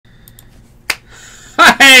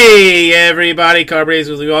Hey everybody,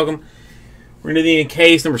 RPAs, welcome. We're into the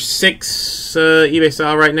Encased number 6 eBay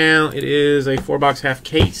style right now. It is a 4-box half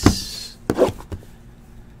case.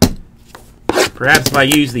 Perhaps if I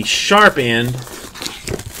use the sharp end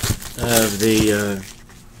of the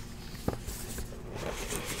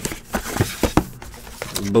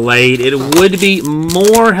blade, it would be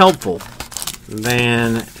more helpful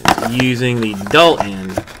than using the dull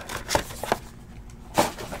end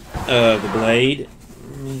of the blade.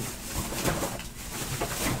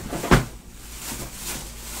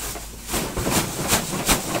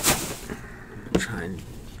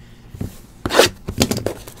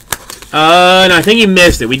 No, I think you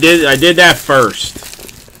missed it. I did that first.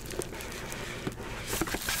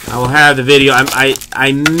 I will have the video.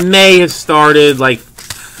 I may have started like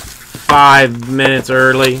 5 minutes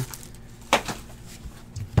early,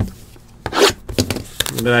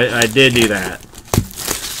 but I did do that.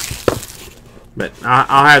 But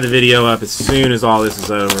I'll have the video up as soon as all this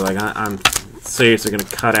is over. Like I'm seriously gonna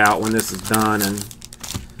cut out when this is done and.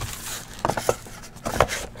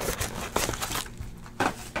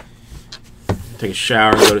 Take a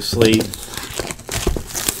shower and go to sleep.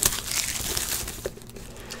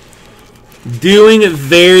 Doing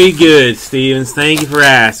very good, Stevens. Thank you for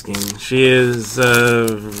asking. She is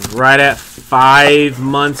right at 5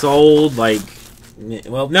 months old. Like,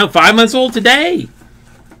 well, no, 5 months old today.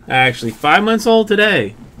 Actually, 5 months old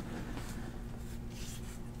today.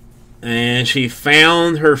 And she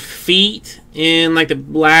found her feet in like the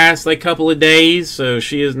last couple of days, so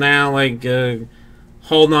she is now like.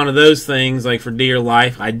 Holding on to those things like for dear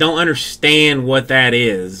life. I don't understand what that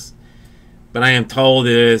is, but I am told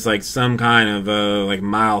it is like some kind of like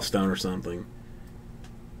milestone or something.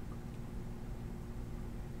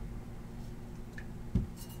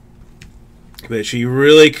 But she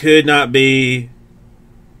really could not be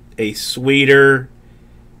a sweeter,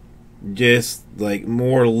 just like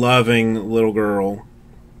more loving little girl.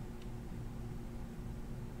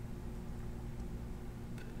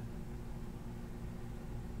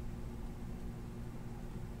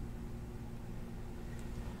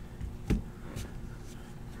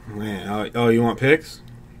 Man, oh, you want picks?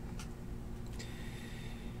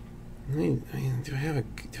 I mean, do I have a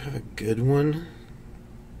good one?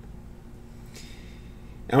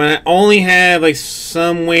 I mean, I only have like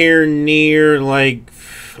somewhere near like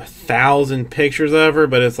 1,000 pictures of her,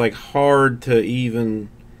 but it's like hard to even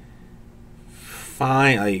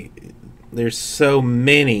find. Like, there's so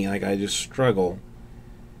many. Like, I just struggle.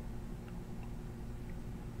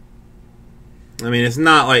 I mean, it's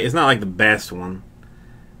not like the best one.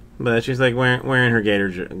 But she's like wearing her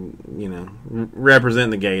Gators, you know,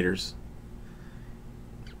 representing the Gators.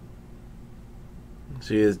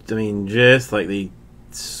 She is, I mean, just like the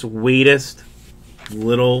sweetest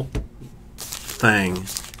little thing.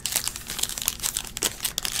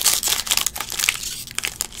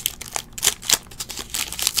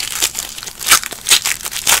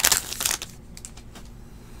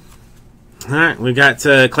 All right, we got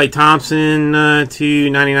Clay Thompson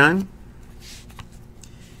 /299.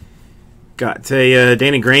 Got a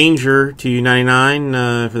Danny Granger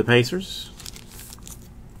 /299 for the Pacers.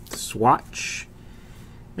 Swatch.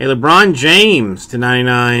 A LeBron James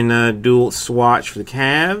 /99 dual swatch for the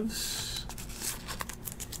Cavs.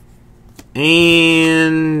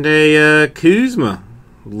 And a Kuzma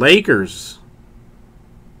Lakers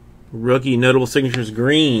rookie notable signatures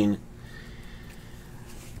green.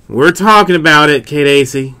 We're talking about it, Kate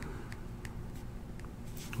Acey.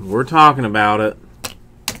 We're talking about it.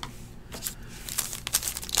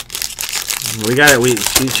 We got it.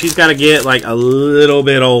 She's got to get like a little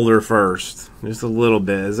bit older first, just a little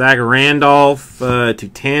bit. Zach Randolph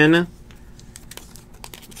 /10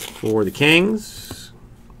 for the Kings.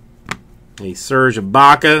 A Serge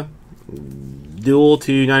Ibaka dual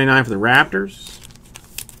 /299 for the Raptors.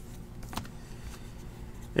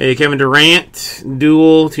 A Kevin Durant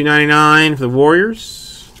dual /299 for the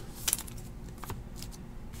Warriors.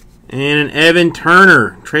 And an Evan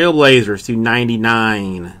Turner Trailblazers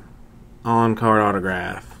 /99. On-card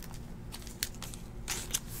autograph.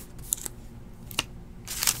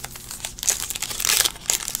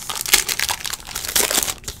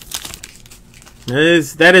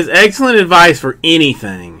 That is excellent advice for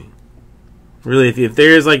anything. Really, if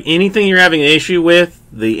there's like anything you're having an issue with,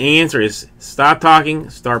 the answer is stop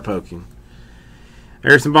talking, start poking.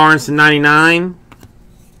 Harrison Barnes /99.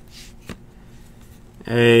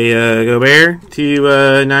 A Gobert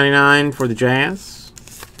 /99 for the Jazz.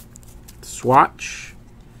 Swatch.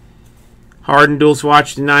 Harden dual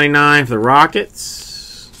swatch /99 for the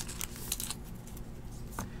Rockets.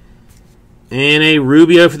 And a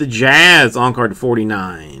Rubio for the Jazz on card to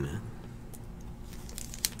 49.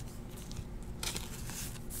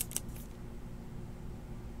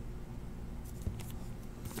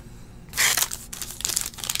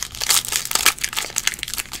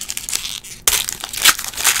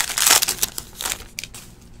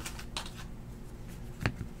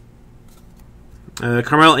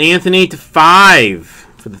 Carmelo Anthony to 5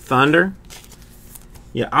 for the Thunder.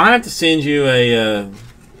 Yeah, I'll have to send you a.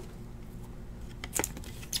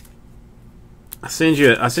 I'll send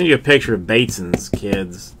you a picture of Bateson's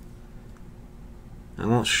kids. I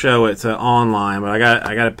won't show it online, but I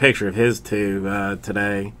got a picture of his too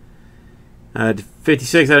today.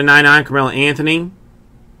 56 out of 99, Carmelo Anthony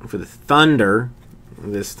for the Thunder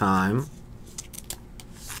this time.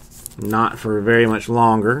 Not for very much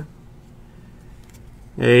longer.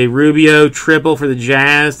 A Rubio triple for the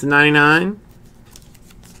Jazz to 99.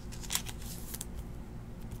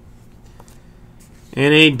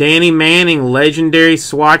 And a Danny Manning legendary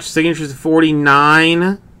swatch signatures to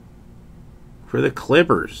 49 for the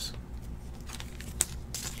Clippers.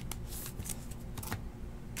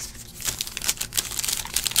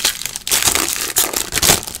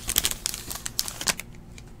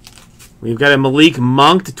 We've got a Malik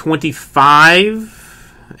Monk to 25.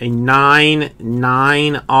 A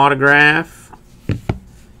 9/9 autograph.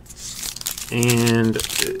 And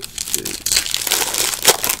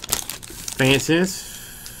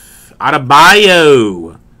fanciness.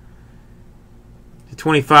 Adebayo to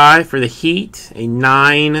 25 for the Heat. A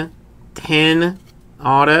 9/10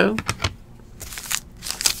 auto.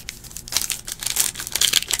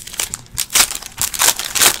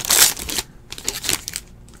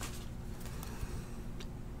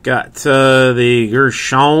 Got the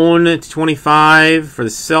Gershon to 25 for the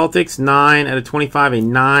Celtics. 9 out of 25. A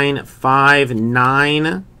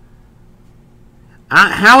 9/5/9.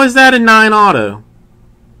 How is that a 9 auto?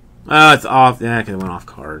 Oh, it's off. Yeah, because it went off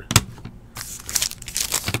card.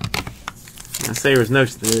 I say there's no.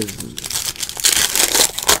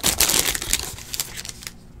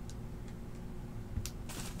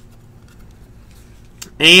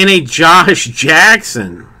 And a Josh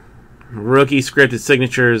Jackson. Rookie scripted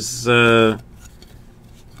signatures,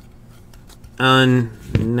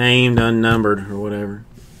 unnamed, unnumbered, or whatever.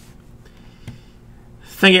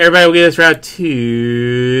 Thank you, everybody. We'll get this route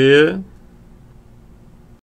to